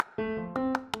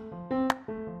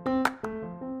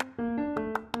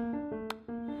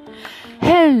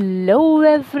Hello,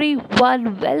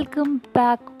 everyone. Welcome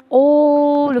back,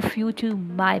 all of you, to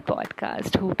my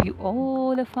podcast. Hope you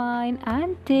all are fine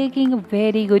and taking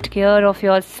very good care of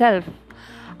yourself.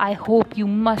 I hope you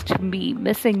must be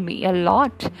missing me a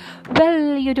lot.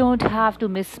 Well, you don't have to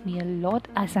miss me a lot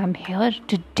as I'm here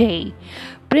today,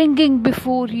 bringing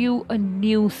before you a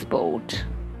new sport.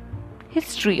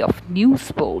 History of new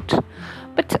sport.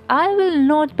 But I will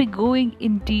not be going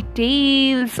in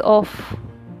details of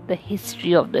the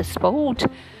history of the sport,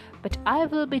 but I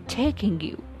will be taking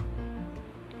you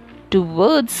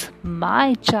towards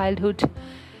my childhood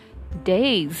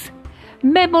days.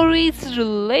 Memories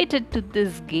related to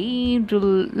this game,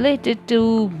 related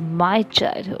to my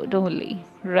childhood only,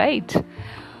 right?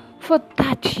 For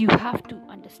that, you have to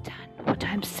understand what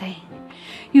I'm saying.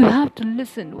 You have to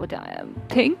listen what I am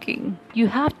thinking. You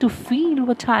have to feel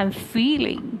what I'm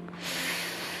feeling.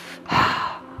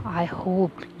 I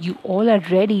hope you all are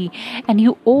ready and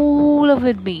you all are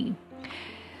with me.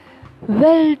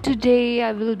 Well, today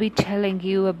I will be telling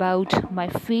you about my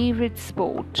favorite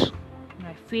sport.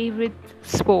 My favorite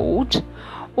sport,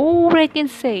 or I can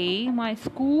say my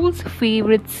school's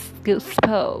favorite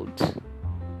sport.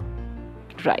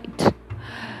 Right.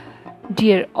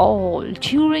 Dear all,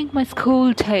 during my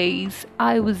school days,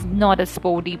 I was not a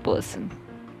sporty person.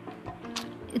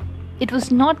 It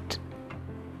was not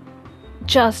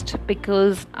just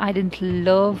because I didn't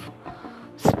love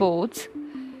sports.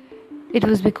 It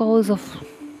was because of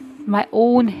my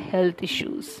own health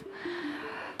issues.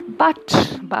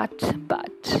 But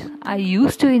I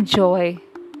used to enjoy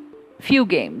few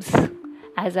games,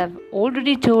 as I've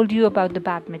already told you about the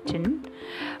badminton.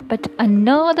 But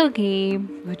another game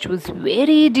which was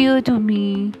very dear to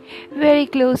me, very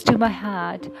close to my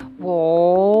heart,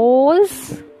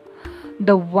 was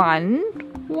the one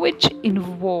which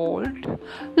involved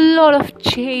a lot of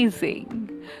chasing,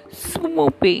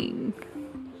 swooping,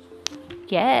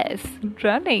 yes,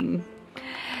 running,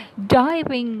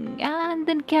 diving, and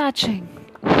then catching,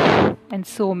 and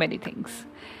so many things.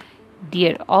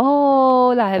 Dear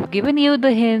all, I have given you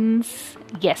the hints.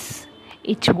 Yes,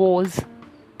 it was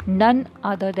none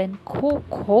other than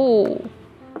Kho-Kho.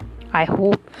 I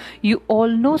hope you all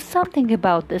know something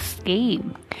about this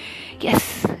game.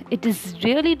 Yes, it is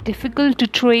really difficult to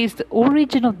trace the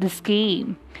origin of this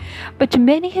game, but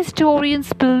many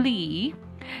historians believe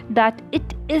that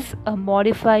it is a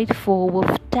modified form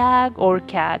of tag or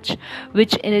catch,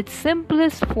 which in its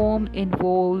simplest form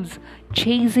involves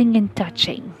chasing and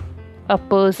touching a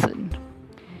person.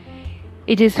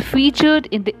 It is featured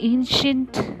in the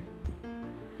ancient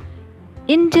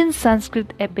Indian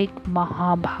Sanskrit epic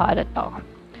Mahabharata.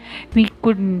 We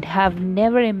couldn't have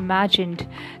never imagined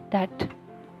that,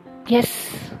 yes,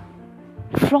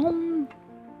 from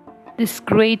this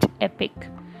great epic,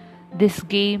 this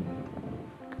game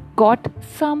got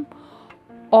some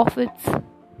of its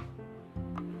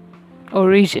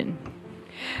origin.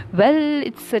 Well,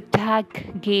 it's a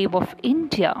tag game of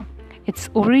India. Its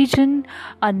origin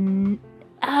are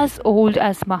as old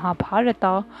as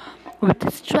Mahabharata,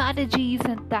 with strategies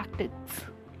and tactics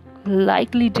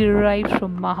likely derived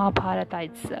from Mahabharata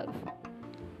itself.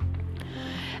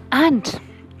 And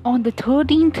on the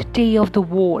 13th day of the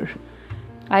war,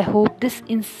 I hope this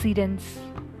incident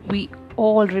we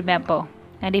all remember.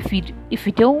 And if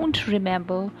we don't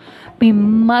remember, we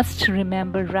must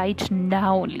remember right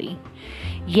now only.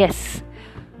 Yes,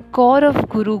 Kaurav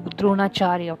Guru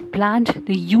Dronacharya planned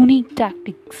the unique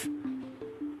tactics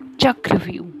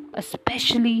Chakravyuh,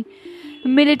 especially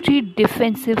military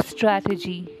defensive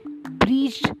strategy,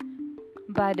 breached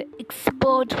by the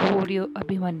expert warrior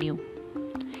Abhimanyu.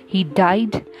 He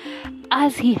died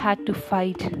as he had to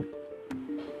fight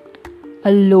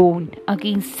alone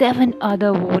against 7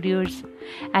 other warriors,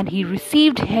 and he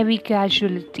received heavy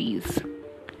casualties.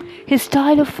 His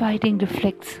style of fighting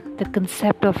reflects the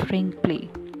concept of ring play,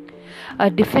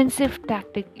 a defensive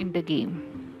tactic in the game.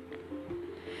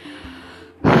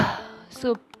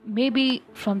 So maybe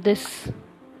from this,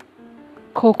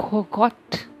 Kho-Kho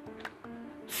got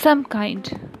some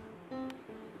kind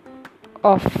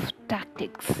of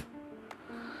tactics.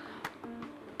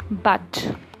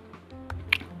 But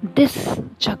this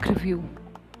Chakravyuh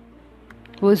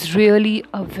was really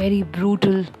a very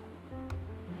brutal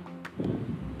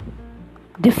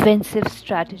defensive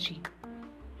strategy.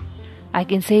 I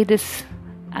can say this,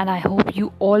 and I hope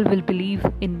you all will believe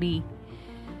in me,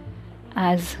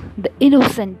 as the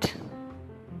innocent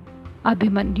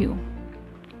Abhimanyu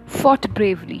fought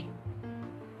bravely,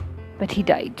 but he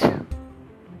died.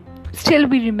 Still,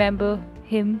 we remember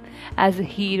him as a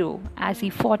hero, as he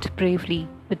fought bravely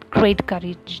with great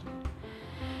courage.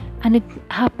 And it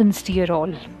happens, dear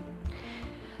all.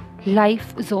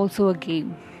 Life is also a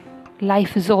game.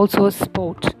 Life is also a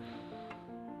sport.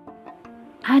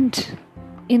 And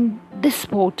in this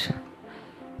sport,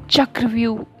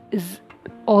 Chakravyuh is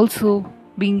also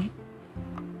being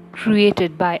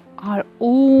created by our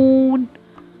own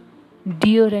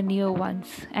dear and near ones,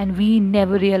 and we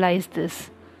never realize this.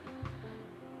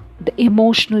 The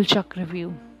emotional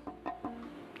Chakravyuh,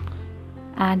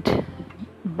 and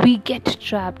we get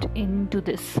trapped into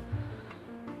this.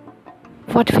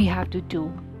 What we have to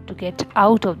do to get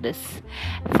out of this?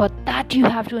 For that, you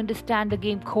have to understand the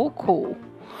game Kho-Kho.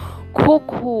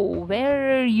 Kho-Kho,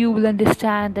 where you will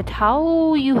understand that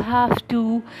how you have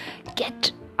to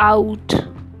get out,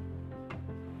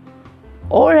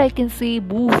 or I can say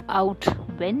move out,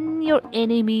 when your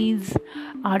enemies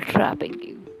are trapping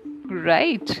you.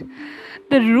 Right?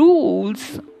 The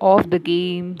rules of the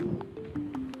game,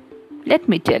 let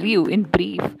me tell you in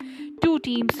brief. Two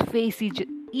teams face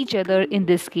each other in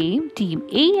this game, Team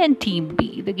A and Team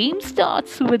B. The game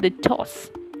starts with a toss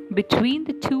between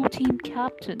the two team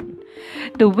captain.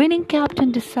 The winning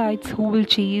captain decides who will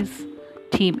chase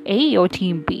Team A or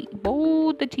Team B.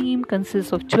 Both the team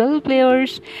consists of 12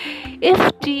 players.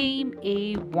 If Team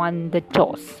A won the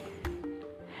toss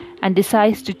and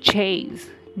decides to chase,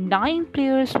 9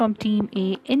 players from Team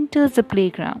A enters the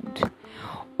playground.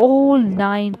 All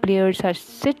 9 players they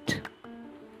sit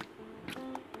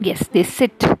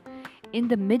in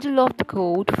the middle of the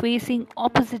court facing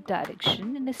opposite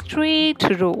direction in a straight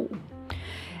row.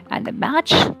 And the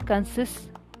match consists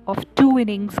of 2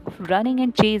 innings of running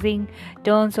and chasing,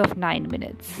 turns of 9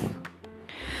 minutes.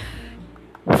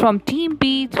 From Team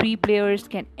B, 3 players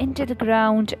can enter the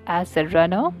ground as a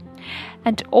runner,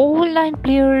 and all 9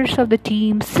 players of the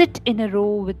team sit in a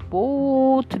row with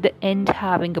both the end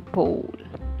having a pole.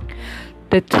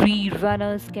 The 3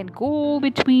 runners can go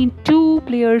between 2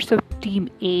 players of Team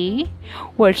A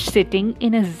who are sitting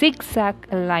in a zigzag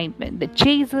alignment. The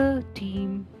chaser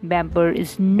team member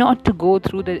is not to go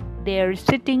through their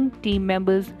sitting team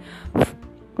members,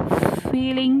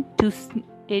 failing to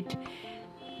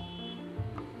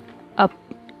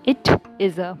it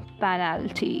is a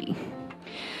penalty.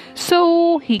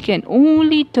 So he can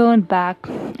only turn back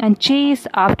and chase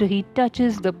after he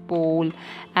touches the pole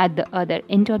at the other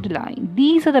end of the line.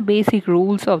 These are the basic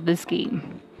rules of this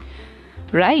game,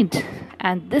 right?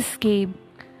 And this game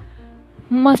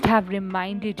must have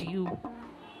reminded you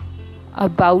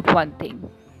about one thing,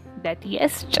 that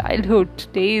yes, childhood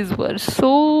days were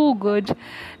so good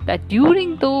that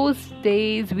during those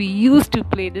days we used to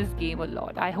play this game a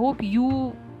lot. I hope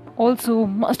you also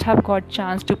must have got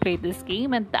chance to play this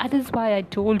game, and that is why I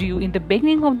told you in the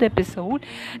beginning of the episode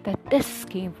that this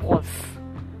game was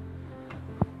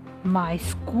my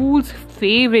school's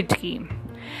favorite game.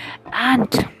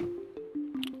 And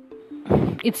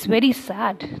it's very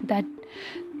sad that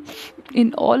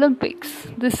in Olympics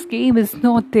this game is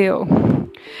not there.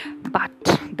 But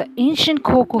the ancient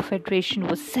Kho-Kho Federation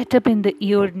was set up in the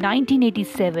year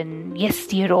 1987, yes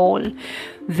dear all,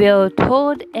 where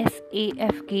third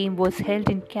SAF game was held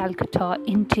in Calcutta,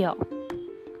 India.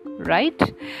 Right?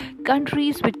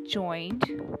 Countries which joined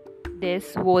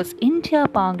this was India,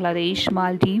 Bangladesh,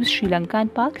 Maldives, Sri Lanka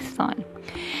and Pakistan.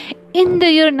 In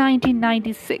the year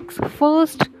 1996,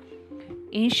 first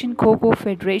Asian Kho-Kho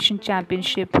Federation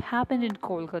Championship happened in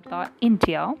Kolkata,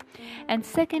 India, and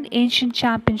second Asian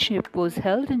Championship was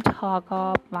held in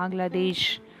Dhaka,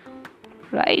 Bangladesh.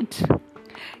 Right?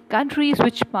 Countries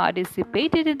which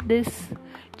participated in this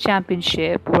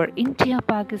championship were India,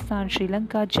 Pakistan, Sri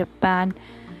Lanka, Japan,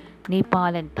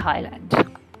 Nepal and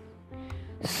Thailand.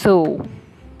 So,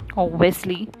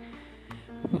 obviously,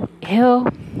 here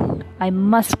I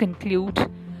must conclude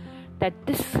that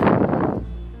this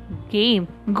game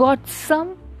got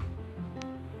some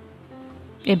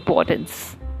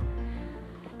importance,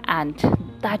 and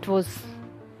that was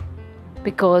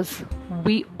because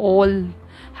we all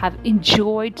have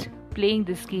enjoyed playing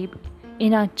this game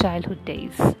in our childhood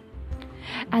days,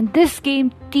 and this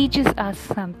game teaches us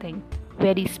something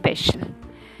very special,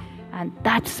 and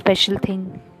that special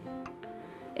thing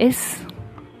is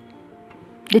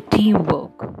the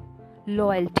teamwork,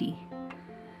 loyalty,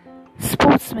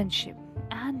 sportsmanship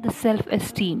and the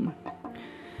self-esteem.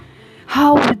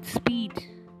 How with speed,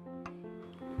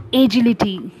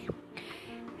 agility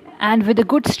and with a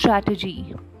good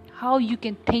strategy, how you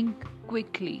can think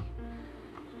quickly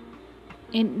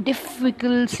in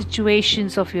difficult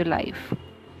situations of your life.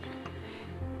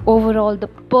 Overall, the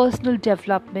personal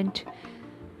development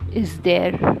is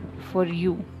there for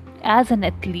you as an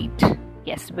athlete.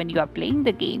 Yes, when you are playing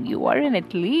the game, you are an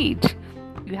athlete.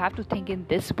 You have to think in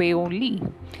this way only.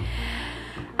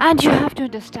 And you have to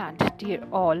understand, dear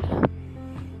all,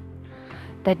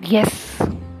 that yes,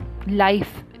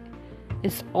 life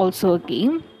is also a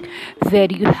game where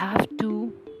be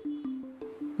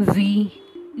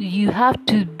you have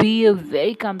to be a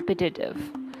very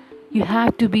competitive. You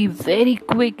have to be very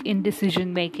quick in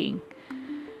decision making.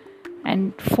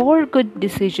 And for good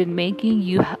decision making,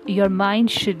 your mind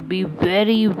should be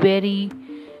very, very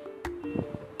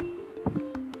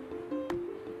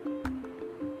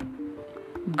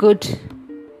good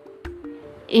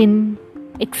in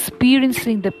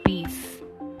experiencing the peace.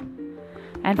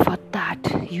 And for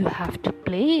that, you have to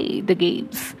play the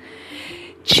games.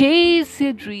 Chase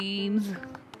your dreams.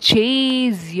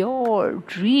 Chase your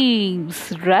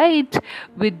dreams, right?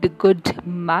 With the good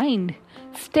mind.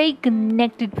 Stay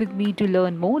connected with me to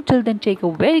learn more. Till then, take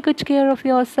a very good care of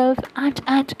yourself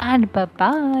and bye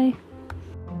bye.